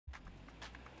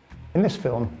In this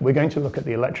film, we're going to look at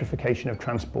the electrification of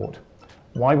transport,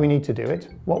 why we need to do it,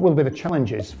 what will be the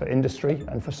challenges for industry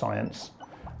and for science,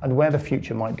 and where the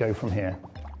future might go from here.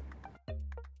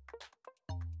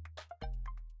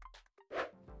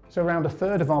 So around a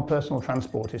third of our personal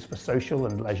transport is for social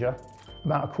and leisure,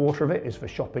 about a quarter of it is for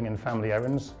shopping and family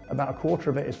errands, about a quarter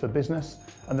of it is for business,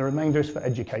 and the remainder is for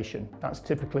education. That's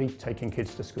typically taking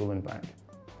kids to school and back.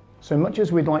 So much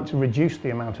as we'd like to reduce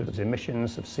the amount of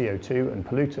emissions of CO2 and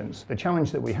pollutants, the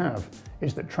challenge that we have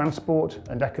is that transport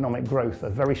and economic growth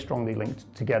are very strongly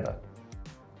linked together.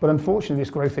 But unfortunately, this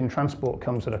growth in transport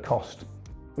comes at a cost.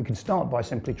 We can start by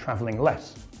simply travelling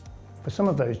less. For some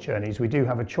of those journeys, we do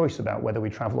have a choice about whether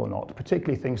we travel or not,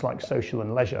 particularly things like social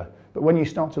and leisure. But when you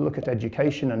start to look at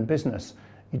education and business,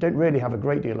 you don't really have a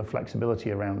great deal of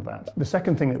flexibility around that. The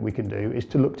second thing that we can do is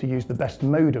to look to use the best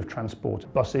mode of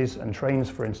transport. Buses and trains,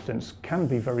 for instance, can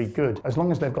be very good as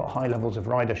long as they've got high levels of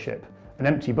ridership. An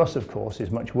empty bus, of course,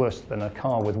 is much worse than a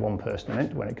car with one person in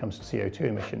it when it comes to CO2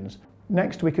 emissions.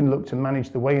 Next, we can look to manage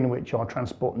the way in which our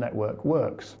transport network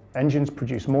works. Engines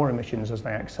produce more emissions as they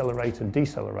accelerate and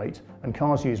decelerate, and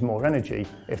cars use more energy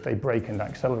if they brake and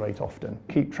accelerate often.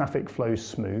 Keep traffic flows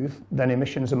smooth, then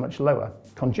emissions are much lower.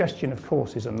 Congestion, of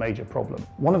course, is a major problem.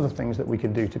 One of the things that we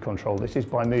can do to control this is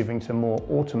by moving to more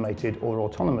automated or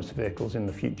autonomous vehicles in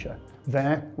the future.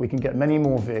 There, we can get many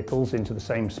more vehicles into the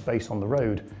same space on the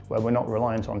road where we're not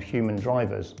reliant on human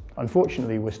drivers.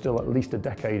 Unfortunately, we're still at least a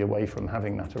decade away from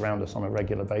having that around us on a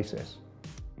regular basis.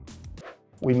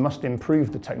 We must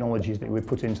improve the technologies that we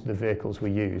put into the vehicles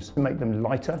we use to make them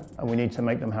lighter, and we need to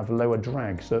make them have lower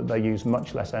drag so that they use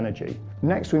much less energy.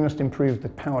 Next, we must improve the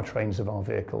powertrains of our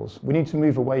vehicles. We need to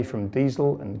move away from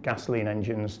diesel and gasoline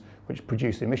engines, which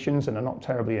produce emissions and are not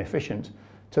terribly efficient,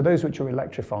 to those which are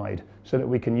electrified, so that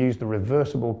we can use the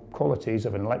reversible qualities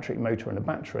of an electric motor and a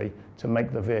battery to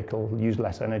make the vehicle use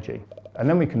less energy. And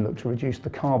then we can look to reduce the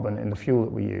carbon in the fuel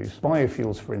that we use.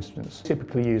 Biofuels, for instance,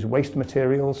 typically use waste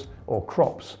materials or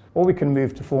crops, or we can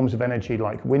move to forms of energy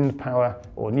like wind power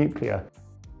or nuclear.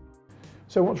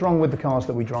 So what's wrong with the cars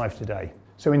that we drive today?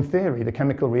 So in theory, the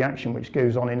chemical reaction which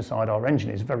goes on inside our engine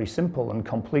is very simple and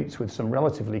completes with some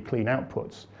relatively clean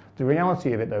outputs. The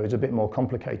reality of it, though, is a bit more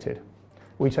complicated.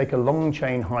 We take a long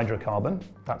chain hydrocarbon,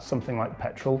 that's something like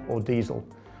petrol or diesel.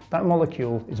 That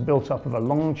molecule is built up of a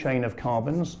long chain of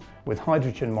carbons with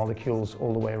hydrogen molecules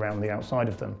all the way around the outside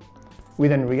of them. We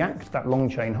then react that long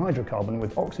chain hydrocarbon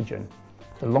with oxygen.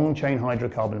 The long chain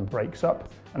hydrocarbon breaks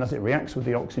up, and as it reacts with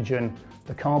the oxygen,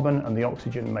 the carbon and the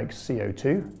oxygen makes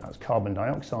CO2, that's carbon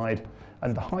dioxide,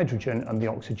 and the hydrogen and the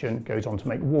oxygen goes on to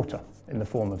make water in the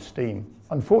form of steam.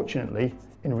 Unfortunately,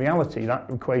 in reality, that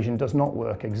equation does not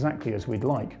work exactly as we'd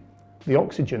like. The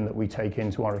oxygen that we take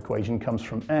into our equation comes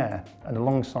from air, and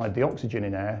alongside the oxygen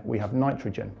in air, we have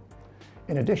nitrogen.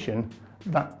 In addition,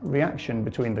 that reaction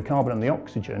between the carbon and the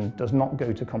oxygen does not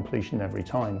go to completion every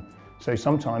time. So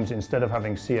sometimes instead of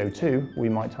having CO2, we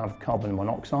might have carbon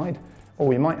monoxide, or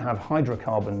we might have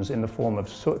hydrocarbons in the form of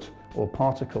soot or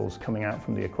particles coming out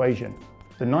from the equation.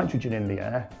 The nitrogen in the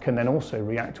air can then also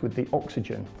react with the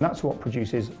oxygen. That's what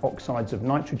produces oxides of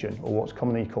nitrogen, or what's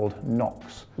commonly called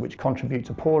NOx, which contribute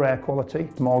to poor air quality,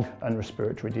 smog and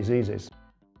respiratory diseases.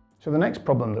 So the next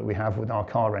problem that we have with our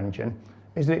car engine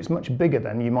is that it's much bigger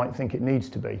than you might think it needs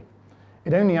to be.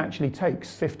 It only actually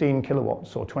takes 15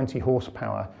 kilowatts or 20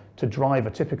 horsepower to drive a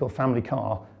typical family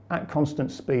car at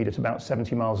constant speed at about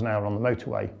 70 miles an hour on the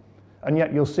motorway. And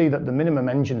yet you'll see that the minimum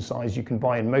engine size you can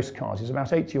buy in most cars is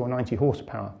about 80 or 90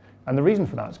 horsepower. And the reason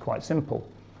for that is quite simple.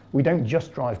 We don't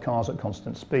just drive cars at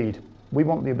constant speed. We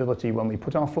want the ability, when we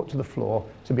put our foot to the floor,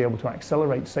 to be able to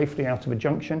accelerate safely out of a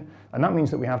junction, and that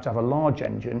means that we have to have a large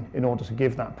engine in order to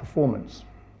give that performance.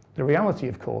 The reality,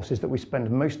 of course, is that we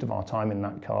spend most of our time in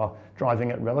that car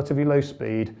driving at relatively low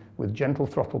speed with gentle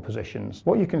throttle positions.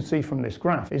 What you can see from this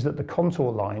graph is that the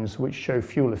contour lines which show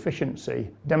fuel efficiency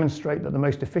demonstrate that the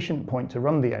most efficient point to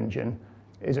run the engine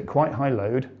is at quite high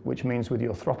load, which means with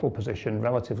your throttle position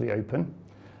relatively open,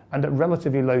 and at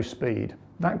relatively low speed.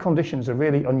 That condition's a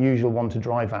really unusual one to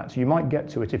drive at. You might get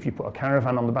to it if you put a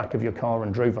caravan on the back of your car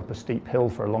and drove up a steep hill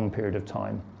for a long period of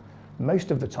time.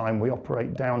 Most of the time we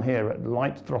operate down here at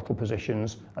light throttle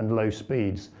positions and low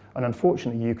speeds, and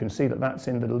unfortunately you can see that that's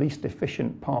in the least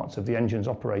efficient parts of the engine's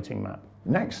operating map.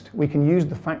 Next, we can use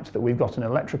the fact that we've got an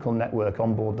electrical network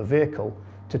on board the vehicle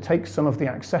to take some of the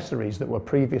accessories that were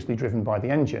previously driven by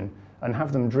the engine and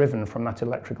have them driven from that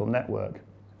electrical network.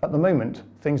 At the moment,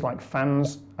 things like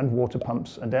fans and water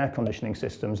pumps and air conditioning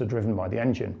systems are driven by the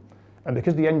engine. And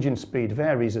because the engine speed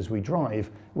varies as we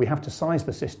drive, we have to size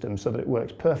the system so that it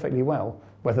works perfectly well,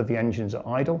 whether the engines are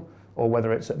idle or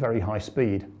whether it's at very high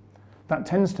speed. That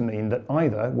tends to mean that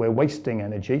either we're wasting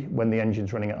energy when the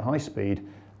engine's running at high speed,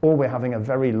 or we're having a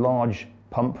very large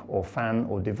pump or fan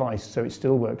or device so it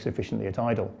still works efficiently at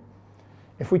idle.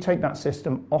 If we take that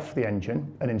system off the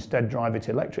engine and instead drive it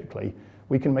electrically,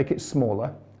 we can make it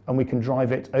smaller and we can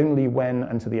drive it only when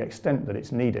and to the extent that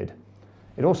it's needed.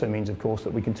 It also means, of course,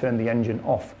 that we can turn the engine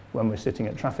off when we're sitting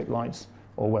at traffic lights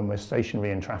or when we're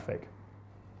stationary in traffic.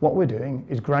 What we're doing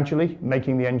is gradually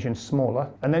making the engine smaller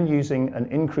and then using an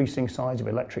increasing size of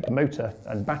electric motor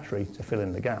and battery to fill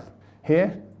in the gap.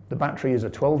 Here, the battery is a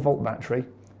 12-volt battery.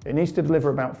 It needs to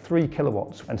deliver about 3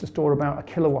 kilowatts and to store about a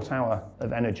kilowatt hour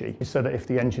of energy so that if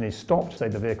the engine is stopped, say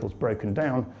the vehicle's broken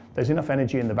down, there's enough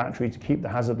energy in the battery to keep the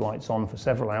hazard lights on for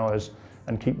several hours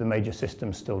and keep the major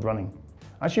systems still running.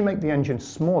 As you make the engine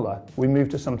smaller, we move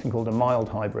to something called a mild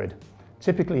hybrid.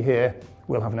 Typically here,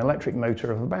 we'll have an electric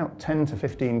motor of about 10 to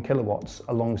 15 kilowatts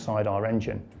alongside our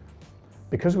engine.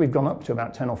 Because we've gone up to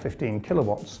about 10 or 15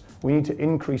 kilowatts, we need to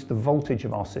increase the voltage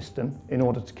of our system in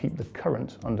order to keep the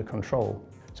current under control.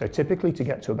 So typically to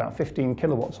get to about 15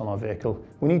 kilowatts on our vehicle,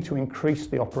 we need to increase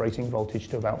the operating voltage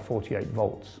to about 48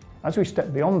 volts. As we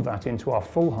step beyond that into our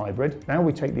full hybrid, now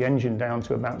we take the engine down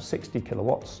to about 60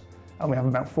 kilowatts, and we have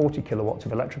about 40 kilowatts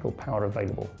of electrical power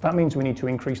available. That means we need to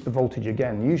increase the voltage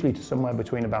again, usually to somewhere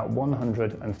between about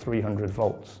 100 and 300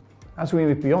 volts. As we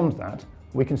move beyond that,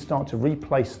 we can start to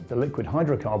replace the liquid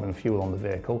hydrocarbon fuel on the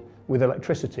vehicle with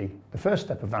electricity. The first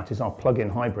step of that is our plug-in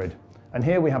hybrid. And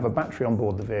here we have a battery on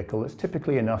board the vehicle that's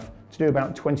typically enough to do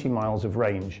about 20 miles of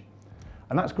range.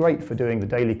 And that's great for doing the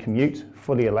daily commute,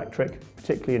 fully electric,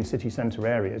 particularly in city centre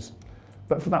areas.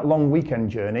 But for that long weekend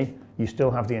journey, you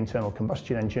still have the internal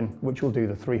combustion engine, which will do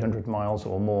the 300 miles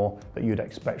or more that you'd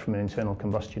expect from an internal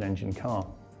combustion engine car.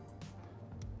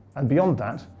 And beyond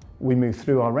that, we move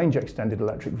through our range extended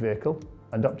electric vehicle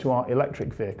and up to our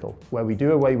electric vehicle, where we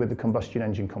do away with the combustion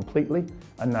engine completely,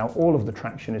 and now all of the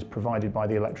traction is provided by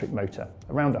the electric motor,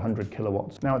 around 100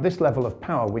 kilowatts. Now at this level of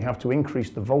power, we have to increase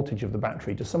the voltage of the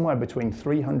battery to somewhere between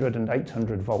 300 and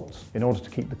 800 volts in order to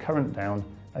keep the current down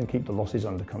and keep the losses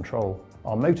under control.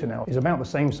 Our motor now is about the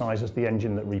same size as the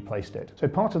engine that replaced it. So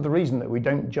part of the reason that we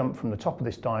don't jump from the top of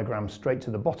this diagram straight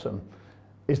to the bottom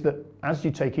is that as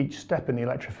you take each step in the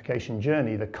electrification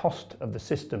journey, the cost of the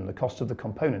system, the cost of the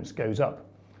components goes up.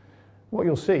 What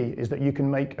you'll see is that you can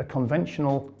make a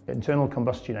conventional internal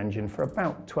combustion engine for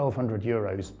about 1,200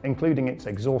 euros, including its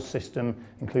exhaust system,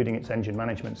 including its engine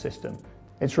management system.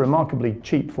 It's a remarkably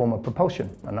cheap form of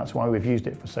propulsion, and that's why we've used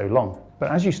it for so long.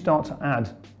 But as you start to add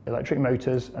electric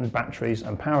motors and batteries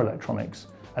and power electronics,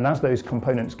 and as those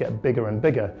components get bigger and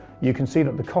bigger, you can see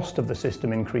that the cost of the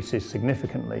system increases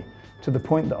significantly, to the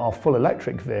point that our full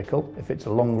electric vehicle, if it's a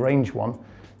long range one,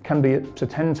 can be up to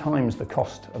 10 times the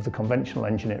cost of the conventional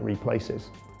engine it replaces.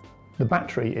 The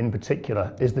battery in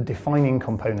particular is the defining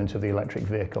component of the electric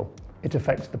vehicle. It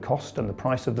affects the cost and the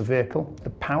price of the vehicle,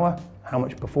 the power, how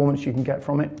much performance you can get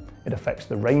from it. It affects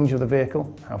the range of the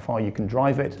vehicle, how far you can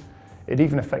drive it. It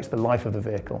even affects the life of the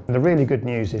vehicle. And the really good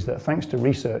news is that thanks to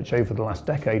research over the last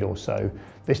decade or so,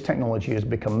 this technology has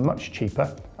become much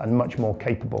cheaper and much more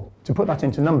capable. To put that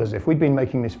into numbers, if we'd been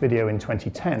making this video in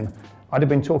 2010, I'd have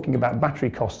been talking about battery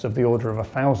costs of the order of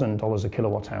 $1,000 a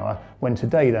kilowatt hour, when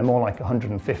today they're more like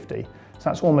 150. So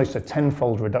that's almost a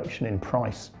tenfold reduction in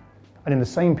price. And in the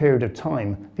same period of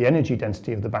time, the energy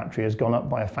density of the battery has gone up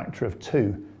by a factor of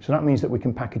 2. So that means that we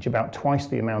can package about twice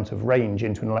the amount of range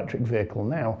into an electric vehicle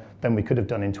now than we could have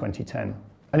done in 2010.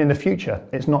 And in the future,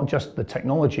 it's not just the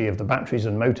technology of the batteries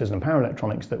and motors and power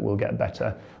electronics that will get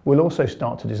better. We'll also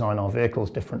start to design our vehicles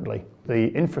differently.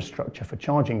 The infrastructure for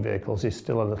charging vehicles is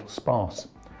still a little sparse.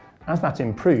 As that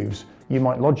improves, you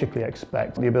might logically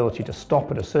expect the ability to stop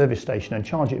at a service station and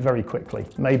charge it very quickly,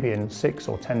 maybe in 6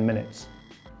 or 10 minutes.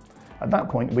 At that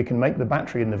point, we can make the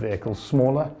battery in the vehicle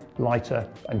smaller, lighter,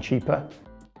 and cheaper.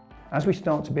 As we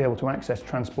start to be able to access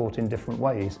transport in different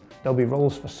ways, there'll be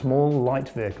roles for small, light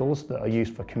vehicles that are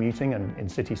used for commuting and in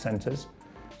city centres.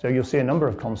 So you'll see a number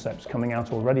of concepts coming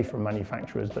out already from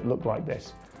manufacturers that look like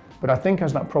this. But I think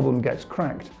as that problem gets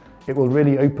cracked, it will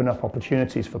really open up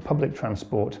opportunities for public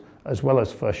transport as well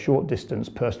as for short distance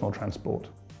personal transport.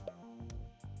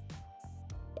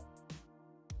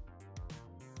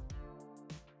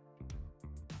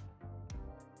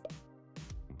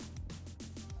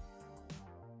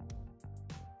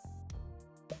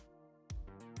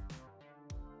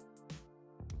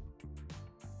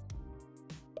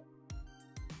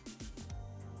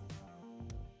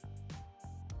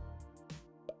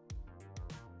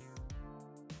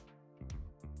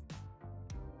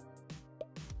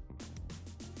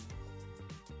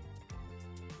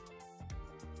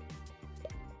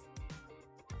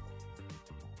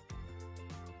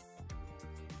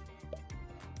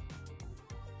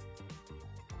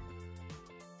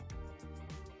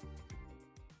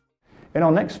 In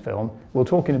our next film, we'll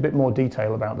talk in a bit more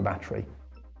detail about the battery.